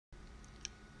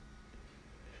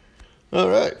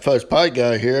Alright, Fuzz Pie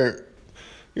Guy here.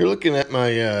 You're looking at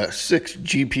my 6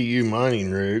 GPU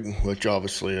mining rig, which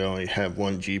obviously I only have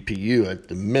one GPU at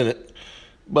the minute,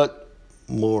 but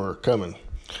more are coming.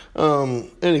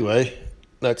 Anyway,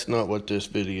 that's not what this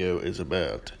video is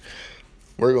about.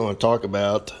 We're going to talk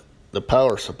about the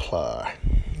power supply.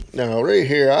 Now right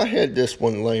here, I had this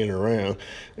one laying around.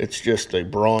 It's just a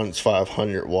bronze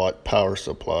 500 watt power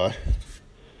supply,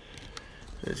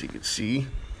 as you can see.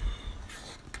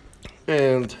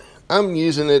 And I'm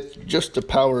using it just to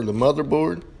power the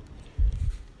motherboard,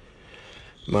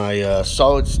 my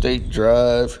solid state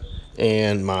drive,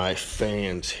 and my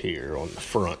fans here on the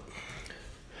front.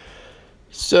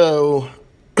 So,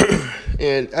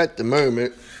 and at the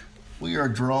moment, we are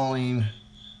drawing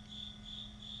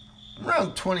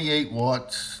around 28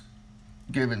 watts,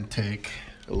 give and take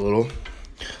a little.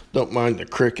 Don't mind the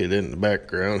cricket in the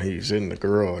background. He's in the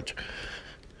garage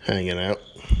hanging out.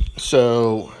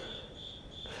 So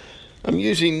I'm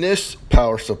using this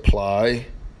power supply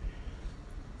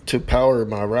to power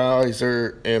my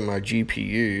riser and my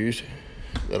GPUs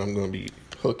that I'm going to be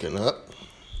hooking up.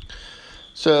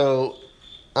 So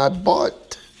I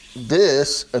bought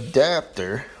this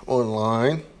adapter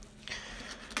online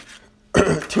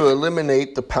to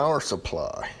eliminate the power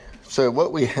supply. So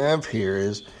what we have here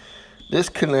is this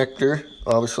connector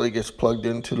obviously gets plugged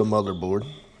into the motherboard.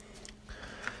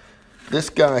 This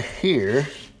guy here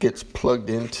gets plugged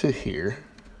into here,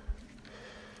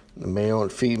 the male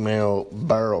and female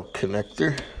barrel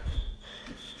connector.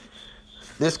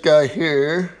 This guy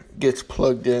here gets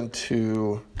plugged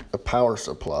into a power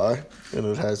supply, and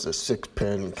it has a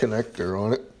 6-pin connector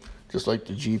on it, just like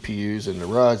the GPUs and the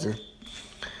riser.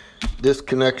 This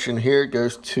connection here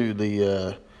goes to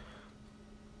the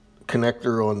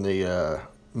connector on the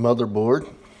motherboard.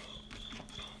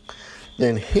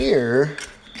 Then here,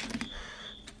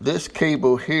 this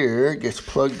cable here gets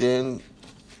plugged in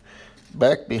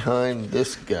back behind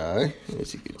this guy,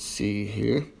 as you can see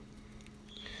here.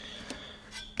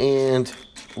 And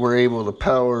we're able to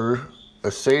power a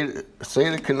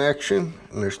SATA connection,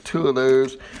 and there's 2 of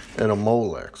those, and a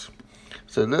Molex.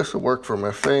 So this will work for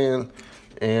my fan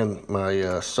and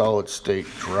my solid state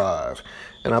drive.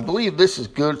 And I believe this is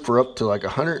good for up to like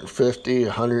 150,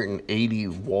 180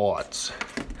 watts.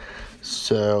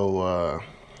 So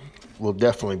we'll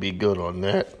definitely be good on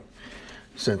that,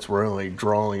 since we're only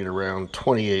drawing around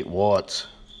 28 watts.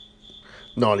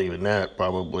 Not even that,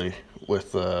 probably,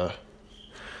 with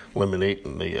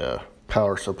eliminating the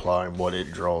power supply and what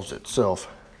it draws itself.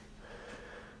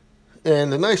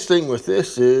 And the nice thing with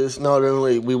this is not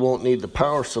only we won't need the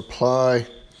power supply,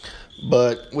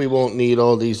 but we won't need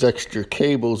all these extra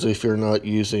cables if you're not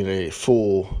using a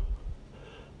full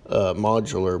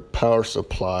modular power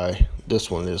supply. This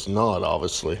one is not,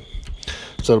 obviously.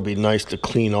 So it'll be nice to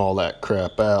clean all that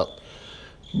crap out.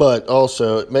 But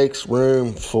also it makes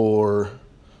room for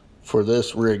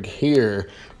this rig here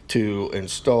to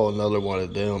install another one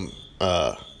of them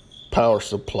power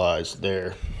supplies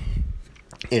there.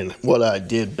 And what I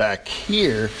did back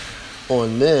here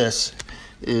on this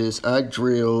is I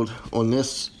drilled on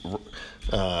this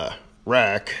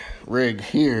rig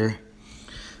here,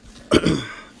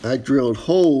 I drilled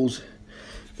holes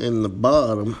in the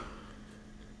bottom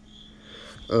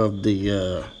of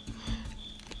the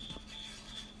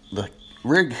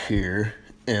rig here,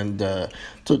 and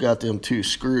took out them 2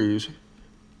 screws,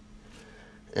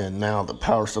 and now the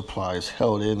power supply is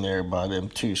held in there by them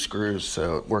 2 screws,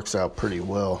 so it works out pretty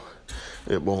well.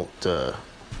 It won't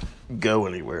go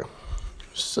anywhere.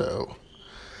 So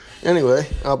anyway,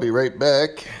 I'll be right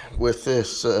back with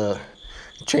this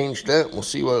changed out, and we'll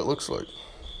see what it looks like.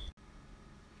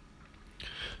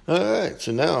 Alright,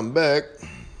 so now I'm back.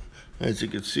 As you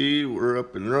can see, we're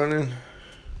up and running.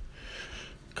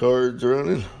 Card's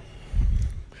running.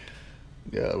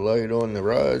 Got a light on the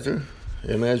riser.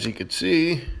 And as you can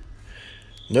see,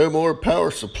 no more power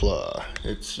supply.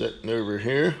 It's sitting over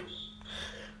here.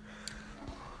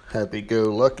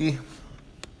 Happy-go-lucky.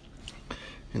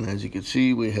 And as you can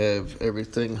see, we have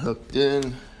everything hooked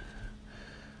in.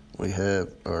 We have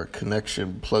our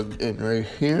connection plugged in right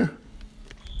here.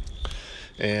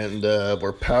 And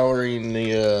we're powering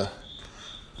the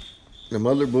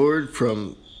motherboard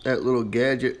from that little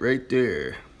gadget right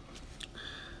there.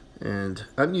 And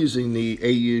I'm using the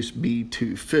AUS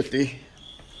B250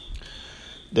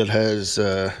 that has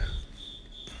the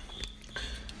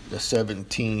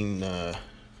 17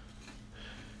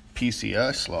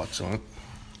 PCI slots on it.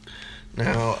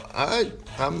 Now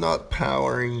I'm not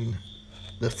powering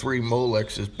the 3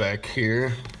 Molexes back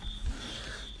here.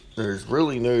 There's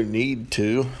really no need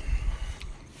to.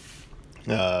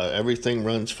 Everything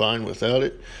runs fine without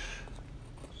it.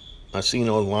 I've seen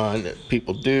online that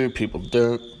people do, people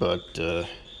don't, but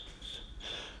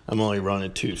I'm only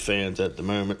running 2 fans at the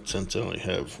moment since I only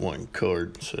have 1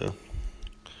 cord. So,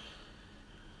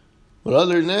 but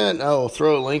other than that, I will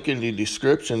throw a link in the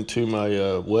description to my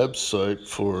website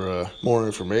for more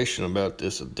information about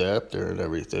this adapter and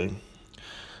everything.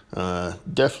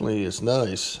 Definitely is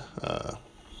nice.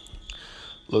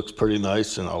 Looks pretty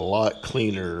nice and a lot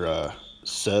cleaner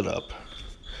setup.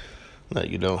 That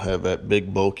you don't have that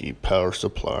big bulky power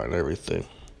supply and everything.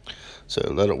 So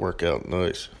that'll work out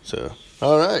nice. So,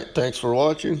 alright, thanks for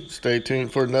watching. Stay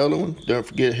tuned for another one. Don't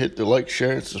forget to hit the like,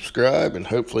 share, and subscribe, and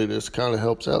hopefully this kind of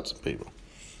helps out some people.